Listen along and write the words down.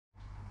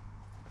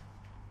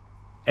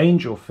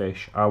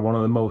Angelfish are one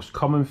of the most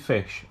common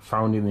fish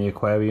found in the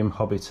aquarium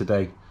hobby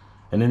today,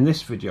 and in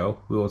this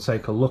video we will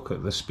take a look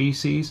at the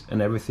species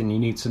and everything you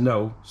need to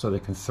know so they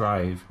can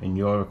thrive in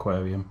your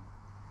aquarium.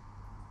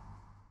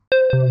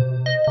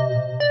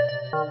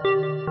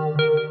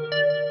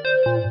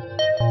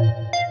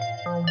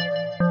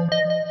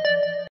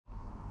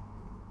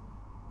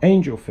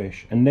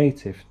 Angelfish are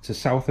native to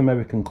South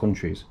American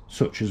countries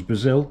such as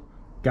Brazil,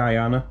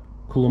 Guyana,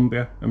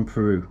 Colombia and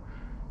Peru.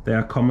 They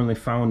are commonly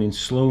found in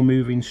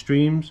slow-moving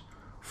streams,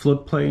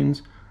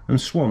 floodplains and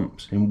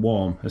swamps in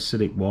warm,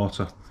 acidic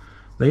water.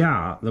 They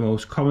are the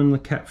most commonly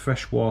kept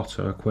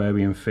freshwater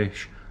aquarium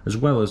fish, as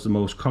well as the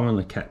most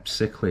commonly kept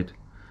cichlid.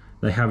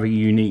 They have a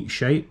unique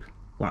shape,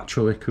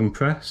 laterally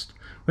compressed,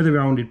 with a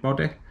rounded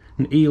body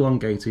and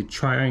elongated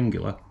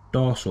triangular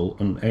dorsal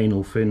and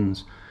anal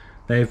fins.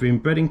 They have been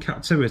bred in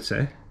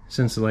captivity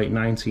since the late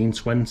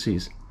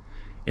 1920s.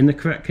 In the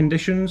correct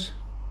conditions,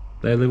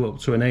 they live up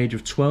to an age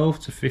of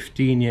 12 to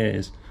 15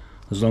 years,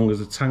 as long as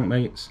the tank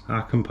mates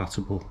are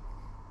compatible.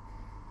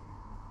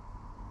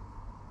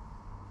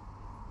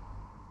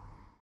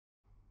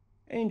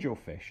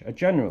 Angelfish are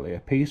generally a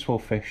peaceful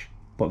fish,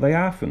 but they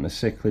are from the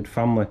cichlid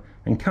family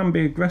and can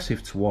be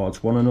aggressive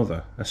towards one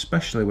another,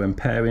 especially when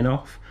pairing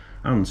off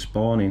and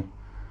spawning.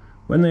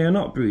 When they are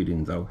not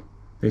breeding though,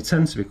 they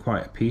tend to be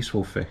quite a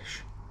peaceful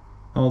fish,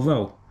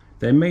 although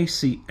they may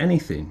see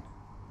anything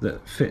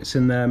that fits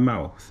in their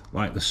mouth,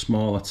 like the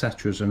smaller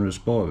tetras and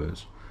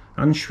rasboras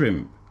and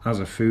shrimp, as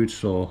a food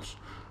source,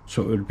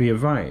 so it would be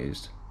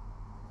advised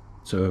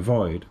to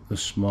avoid the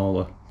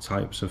smaller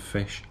types of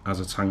fish as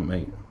a tank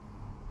mate.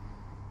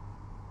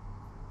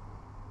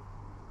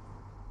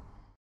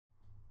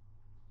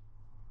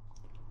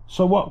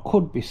 So what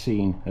could be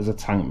seen as a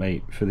tank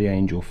mate for the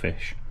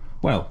angelfish?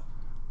 Well,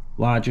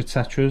 larger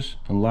tetras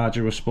and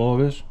larger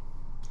rasboras,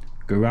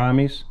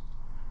 gouramis,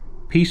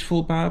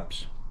 peaceful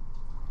barbs,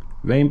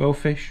 rainbow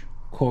fish,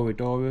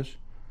 corridoras,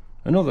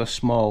 and other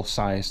small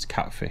sized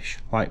catfish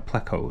like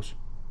plecos.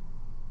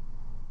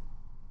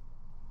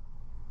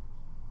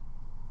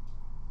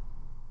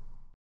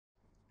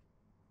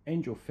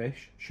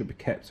 Angelfish should be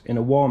kept in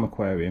a warm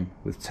aquarium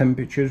with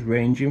temperatures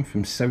ranging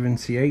from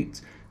 78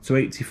 to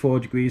 84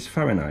 degrees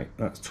Fahrenheit,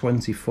 that's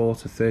 24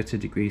 to 30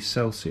 degrees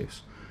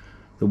Celsius.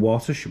 The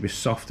water should be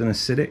soft and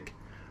acidic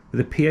with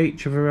a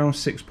pH of around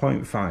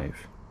 6.5.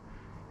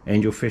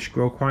 Angelfish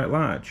grow quite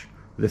large,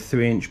 with a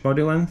 3-inch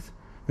body length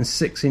and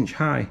 6-inch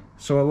high,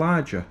 so a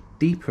larger,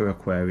 deeper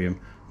aquarium,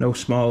 no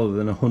smaller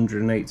than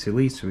 180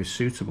 litre, is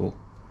suitable.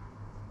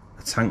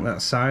 A tank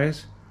that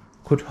size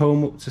could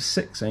home up to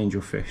 6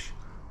 angelfish,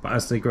 but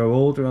as they grow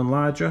older and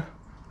larger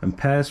and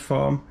pairs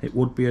form, it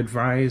would be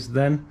advised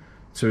then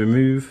to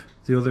remove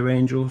the other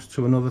angels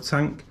to another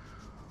tank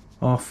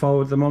or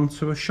forward them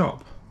onto a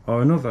shop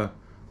or another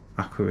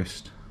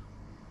aquarist.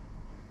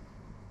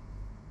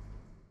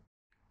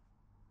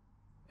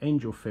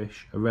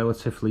 Angelfish are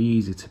relatively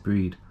easy to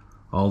breed,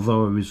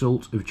 although a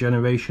result of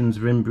generations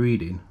of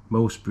inbreeding.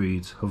 Most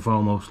breeds have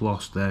almost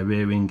lost their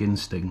rearing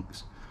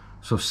instincts,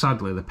 so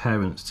sadly the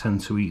parents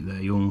tend to eat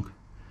their young.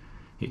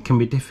 It can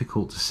be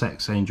difficult to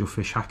sex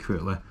angelfish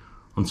accurately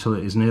until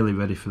it is nearly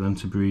ready for them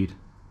to breed.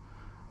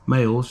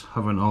 Males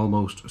have an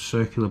almost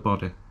circular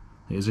body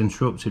that is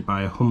interrupted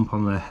by a hump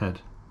on their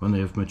head when they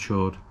have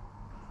matured.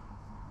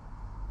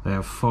 They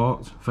have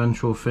forked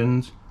ventral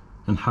fins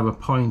and have a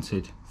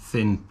pointed,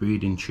 thin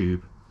breeding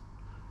tube.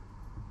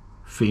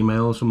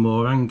 Females are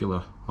more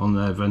angular on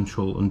their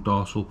ventral and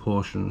dorsal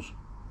portions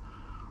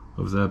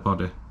of their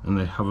body, and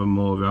they have a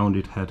more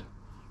rounded head.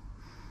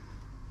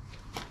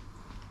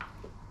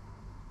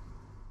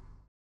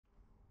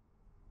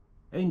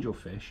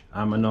 Angelfish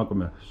are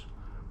monogamous,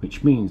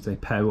 which means they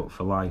pair up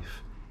for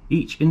life.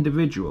 Each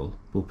individual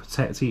will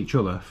protect each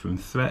other from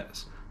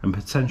threats and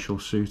potential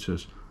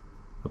suitors.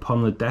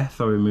 Upon the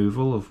death or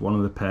removal of one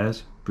of the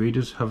pairs,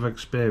 breeders have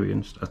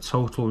experienced a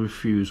total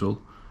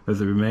refusal of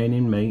the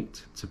remaining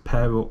mate to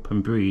pair up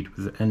and breed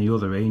with any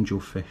other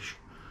angelfish.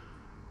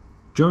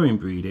 During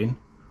breeding,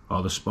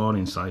 or the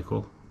spawning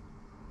cycle,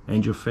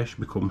 angelfish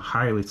become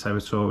highly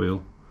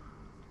territorial.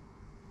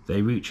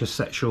 They reach a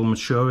sexual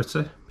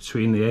maturity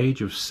between the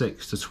age of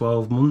 6 to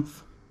 12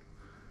 months.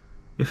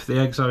 If the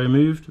eggs are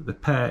removed, the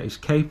pair is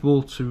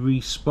capable to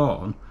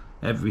respawn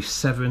every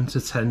 7 to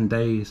 10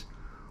 days,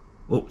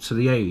 up to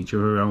the age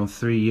of around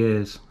 3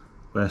 years,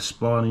 where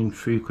spawning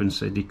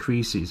frequency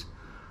decreases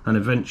and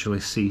eventually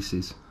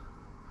ceases.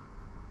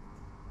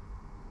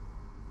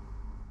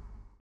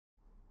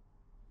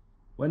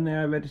 When they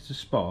are ready to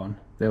spawn,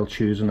 they'll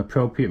choose an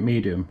appropriate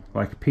medium,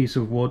 like a piece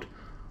of wood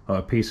or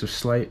a piece of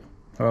slate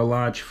or a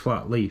large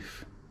flat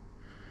leaf.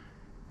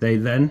 They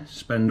then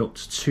spend up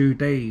to 2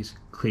 days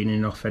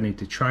cleaning off any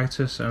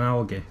detritus and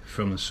algae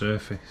from the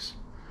surface.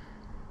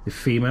 The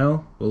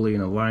female will lay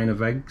in a line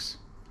of eggs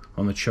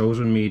on the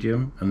chosen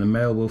medium, and the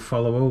male will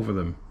follow over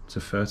them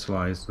to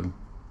fertilise them.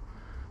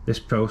 This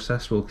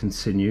process will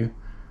continue,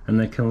 and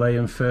they can lay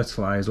and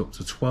fertilise up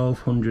to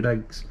 1,200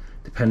 eggs,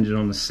 depending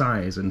on the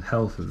size and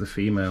health of the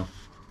female.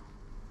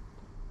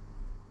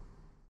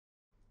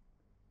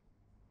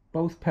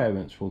 Both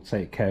parents will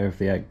take care of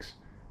the eggs,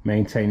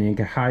 maintaining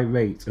a high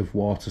rate of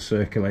water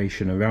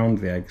circulation around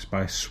the eggs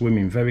by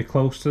swimming very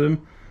close to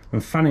them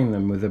and fanning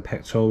them with their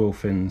pectoral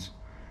fins.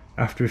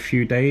 After a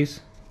few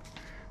days,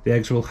 the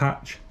eggs will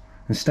hatch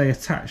and stay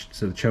attached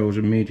to the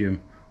chosen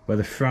medium, where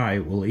the fry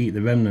will eat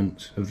the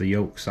remnants of the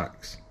yolk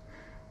sacs.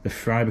 The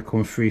fry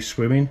become free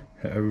swimming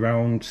at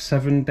around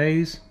 7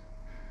 days.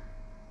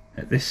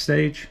 At this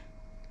stage,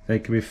 they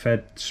can be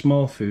fed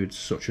small foods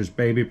such as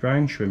baby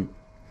brine shrimp.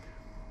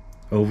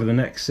 Over the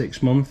next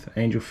 6 months,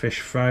 angelfish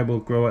fry will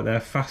grow at their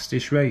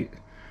fastest rate,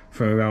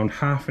 from around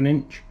 1/2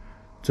 inch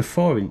to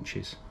 4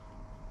 inches.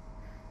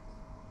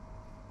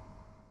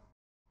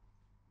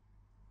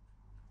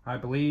 I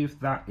believe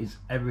that is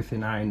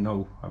everything I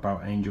know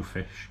about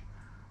angelfish.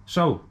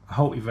 So, I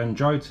hope you've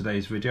enjoyed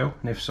today's video,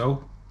 and if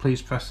so,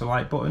 please press the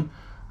like button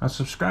and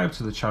subscribe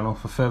to the channel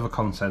for further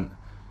content.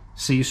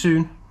 See you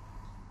soon.